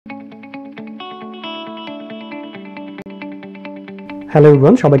Hello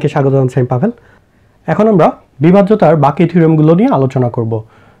everyone, সবাইকে স্বাগত জানাচ্ছি। আমি পাভেল। এখন আমরা বিভাজ্যতার বাকি থিওরেমগুলো নিয়ে আলোচনা করব।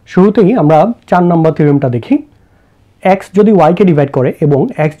 শুরুতেই আমরা 4 নম্বর থিওরেমটা দেখি। x যদি y কে ডিভাইড করে এবং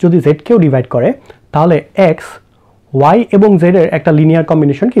x যদি z কেও ডিভাইড করে, তাহলে x y এবং z এর একটা লিনিয়ার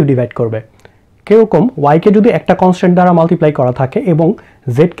কম্বিনেশন কেও ডিভাইড করবে। কিরকম? y কে যদি একটা কনস্ট্যান্ট দ্বারা মাল্টিপ্লাই করা থাকে এবং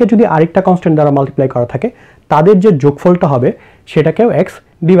z কে যদি আরেকটা কনস্ট্যান্ট দ্বারা মাল্টিপ্লাই করা থাকে, তাদের যে যোগফলটা হবে সেটাকেও x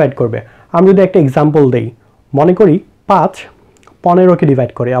ডিভাইড করবে। আমি যদি একটা এক্সাম্পল দেই, মনে করি 5 15কে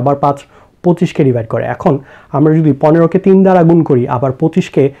ডিভাইড করে, আবার 5 25কে ডিভাইড করে। এখন আমরা যদি 15কে 3 দ্বারা গুণ করি, আবার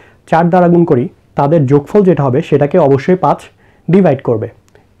 25কে 4 দ্বারা গুণ করি, তাদের যোগফল যেটা হবে সেটাকে অবশ্যই 5 ডিভাইড করবে।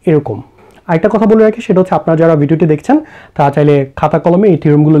 এরকম আরেকটা কথা বলে রাখি, সেটা হচ্ছে আপনারা যারা ভিডিওটি দেখছেন তারা চাইলে খাতা কলমে এই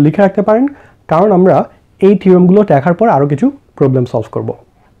থিওরেমগুলো লিখে রাখতে পারেন, কারণ আমরা এই থিওরেমগুলো দেখার পর আরও কিছু প্রবলেম সলভ করব।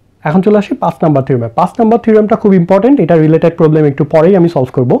 এখন চলে আসি 5 নম্বর থিওরেমে। 5 নম্বর থিওরেমটা খুব ইম্পর্টেন্ট, এটা রিলেটেড প্রবলেম একটু পরেই আমি সলভ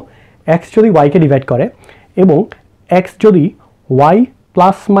করব। x যদি y কে ডিভাইড করে এবং x যদি y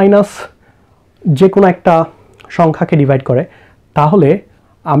প্লাস মাইনাস যে কোনো একটা সংখ্যাকে ডিভাইড করে, তাহলে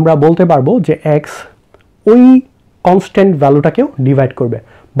আমরা বলতে পারবো যে x ওই কনস্ট্যান্ট ভ্যালুটাকেও ডিভাইড করবে।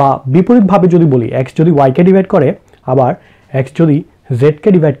 বা বিপরীতভাবে যদি বলি, x যদি y কে ডিভাইড করে আবার x যদি z কে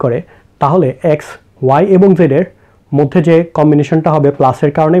ডিভাইড করে, তাহলে x y এবং z এর মধ্যে যে কম্বিনেশনটা হবে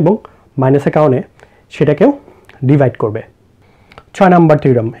প্লাসের কারণে এবং মাইনাসের কারণে, সেটাকেও ডিভাইড করবে। 6 নম্বর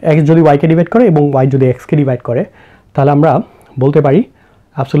থিওরেম, x যদি y কে ডিভাইড করে এবং y যদি x কে ডিভাইড করে, তাহলে আমরা বলতে পারি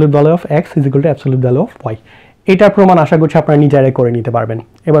absolute value of x is equal to absolute value of y। এটার প্রমাণ আশা করছি আপনারা নিজেরাই করে নিতে পারবেন।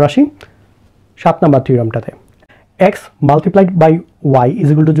 এবার আসি 7 নম্বর থিওরেমটাতে। x multiplied by y is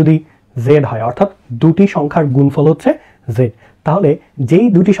equal to যদি z হয়, অর্থাৎ দুটি সংখ্যার গুণফল হচ্ছে z, তাহলে যেই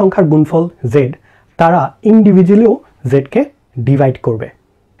দুটি সংখ্যার গুণফল z, তারা ইন্ডিভিজুয়ালিও z কে ডিভাইড করবে।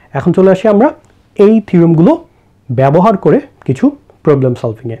 এখন চলে আসি আমরা এই থিওরেমগুলো ব্যবহার করে কিছু প্রবলেম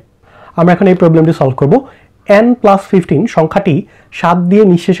সলভিংয়ে। আমরা এখন এই প্রবলেমটি সলভ করব। n প্লাস 15 সংখ্যাটি 7 দিয়ে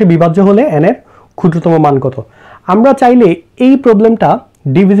নিঃশেষে বিভাজ্য হলে n এর ক্ষুদ্রতম মান কত? আমরা চাইলে এই প্রবলেমটা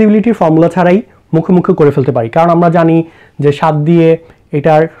ডিভিজিবিলিটির ফর্মুলা ছাড়াই মুখে মুখে করে ফেলতে পারি, কারণ আমরা জানি যে 7 দিয়ে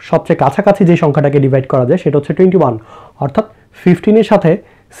এটার সবচেয়ে কাছাকাছি যে সংখ্যাটাকে ডিভাইড করা যায় সেটা হচ্ছে 21, অর্থাৎ 15 এর সাথে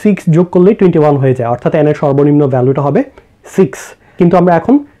 6 যোগ করলেই 21 হয়ে যায়, অর্থাৎ n এর সর্বনিম্ন ভ্যালুটা হবে 6। কিন্তু আমরা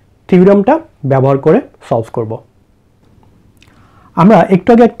এখন থিওরেমটা ব্যবহার করে সলভ করব। আমরা একটু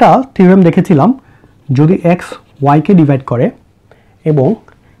আগে একটা থিওরেম দেখেছিলাম, যদি x y কে ডিভাইড করে এবং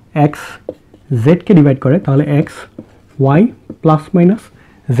x z কে ডিভাইড করে, তাহলে x y plus minus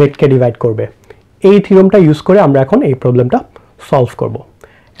z কে ডিভাইড করবে। এই থিওরেমটা ইউজ করে আমরা এখন এই প্রবলেমটা সলভ করব।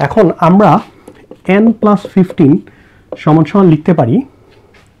 এখন আমরা n প্লাস 15 সমান সমান লিখতে পারি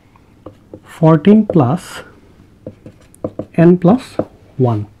 14 প্লাস n প্লাস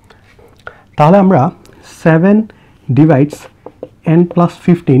 1। তাহলে আমরা 7 ডিভাইডস n প্লাস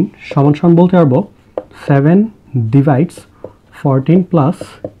 15 সমান সমান বলতে পারবো 7 ডিভাইডস 14 প্লাস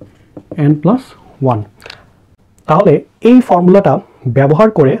n প্লাস 1। তাহলে এই ফর্মুলাটা ব্যবহার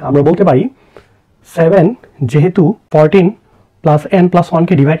করে আমরা বলতে পারি 7 যেহেতু 14 প্লাস n প্লাস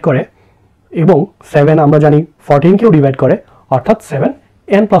 1কে ডিভাইড করে এবং 7 আমরা জানি 14কেও ডিভাইড করে, অর্থাৎ 7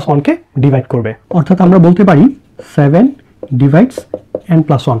 n প্লাস 1কে ডিভাইড করবে। অর্থাৎ আমরা বলতে পারি 7 ডিভাইডস n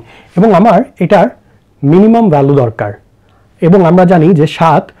প্লাস 1, এবং আমার এটার মিনিমাম ভ্যালু দরকার, এবং আমরা জানি যে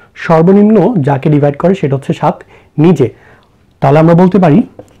 7 সর্বনিম্ন যাকে ডিভাইড করে সেটা হচ্ছে 7 নিজে। তাহলে আমরা বলতে পারি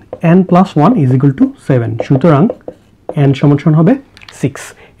n plus 1 is equal to 7, সুতরাং n সমান সমান হবে 6।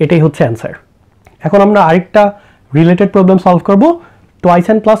 এটাই হচ্ছে অ্যান্সার। এখন আমরা আরেকটা রিলেটেড প্রবলেম সলভ করব। টুয়াইস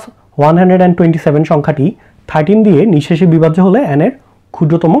n প্লাস 127 সংখ্যাটি 13 দিয়ে নিঃশেষে বিভাজ্য হলে n এর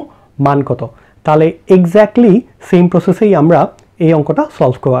ক্ষুদ্রতম মান কত? তাহলে এক্স্যাক্টলি সেম প্রসেসেই আমরা এই অঙ্কটা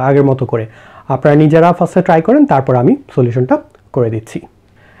সলভ করব আগের মতো করে। আপনারা নিজেরা ফার্স্টে ট্রাই করেন, তারপর আমি সলিউশনটা করে দিচ্ছি।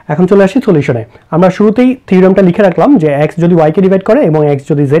 এখন চলে আসি সলিউশনে। আমরা শুরুতেই থিওরেমটা লিখে রাখলাম যে x যদি y কে ডিভাইড করে এবং x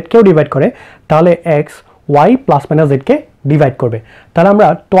যদি z কেও ডিভাইড করে, তাহলে x y plus minus z কে ডিভাইড করবে। তাহলে আমরা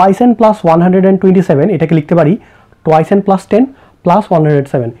টুয়াইস n প্লাস 127 এটাকে লিখতে পারি টুয়াইস n প্লাস 10 প্লাস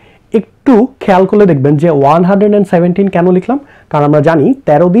 107। একটু খেয়াল করলে দেখবেন যে 117 কেন লিখলাম, কারণ আমরা জানি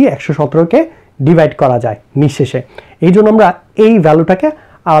 13 দিয়ে 117কে ডিভাইড করা যায় নিঃশেষে, এই জন্য আমরা এই ভ্যালুটাকে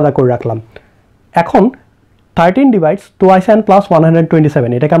আলাদা করে রাখলাম। এখন 13 ডিভাইডস টুয়াইস n প্লাস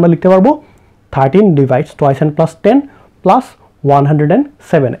 127, এটাকে আমরা লিখতে পারবো 13 divides twice n plus 10 plus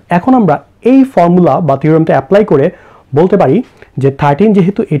 107। এখন আমরা এই ফর্মুলা বা থিওরেমটা অ্যাপ্লাই করে বলতে পারি যে 13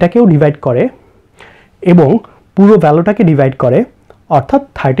 যেহেতু এটাকেও ডিভাইড করে এবং পুরো ভ্যালুটাকে ডিভাইড করে, অর্থাৎ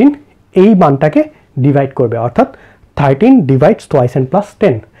 13 এই মানটাকে ডিভাইড করবে, অর্থাৎ 13 ডিভাইডস টুয়াইস n প্লাস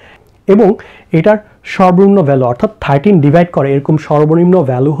 10, এবং এটার সর্বনিম্ন ভ্যালু অর্থাৎ 13 ডিভাইড করে এরকম সর্বনিম্ন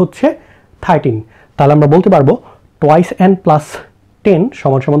ভ্যালু হচ্ছে 13। তাহলে আমরা বলতে পারবো টুয়াইস n প্লাস 10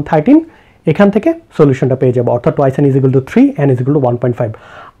 সমান সমান 13, এখান থেকে সলিউশনটা পেয়ে যাব, অর্থাৎ twice n is equal to 3, n is equal to 1.5।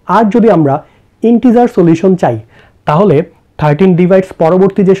 আর যদি আমরা ইন্টিজার সলিউশন চাই তাহলে 13 ডিভাইডস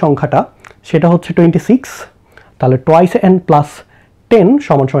পরবর্তী যে সংখ্যাটা সেটা হচ্ছে 26, তাহলে টুয়াইস n প্লাস 10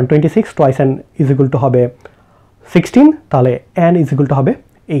 সমান সমান 26, twice n is equal to হবে 16, তাহলে n ইজ ইকুয়াল টু হবে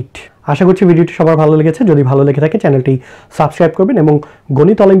 8। আশা করছি ভিডিওটি সবার ভালো লেগেছে। যদি ভালো লেগে থাকে চ্যানেলটি সাবস্ক্রাইব করবেন এবং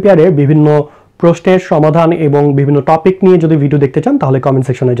গণিত অলিম্পিয়াডের বিভিন্ন প্রশ্নের সমাধান এবং বিভিন্ন টপিক নিয়ে যদি ভিডিও দেখতে চান তাহলে কমেন্ট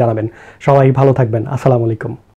সেকশনে জানাবেন। সবাই ভালো থাকবেন। আসসালামু আলাইকুম।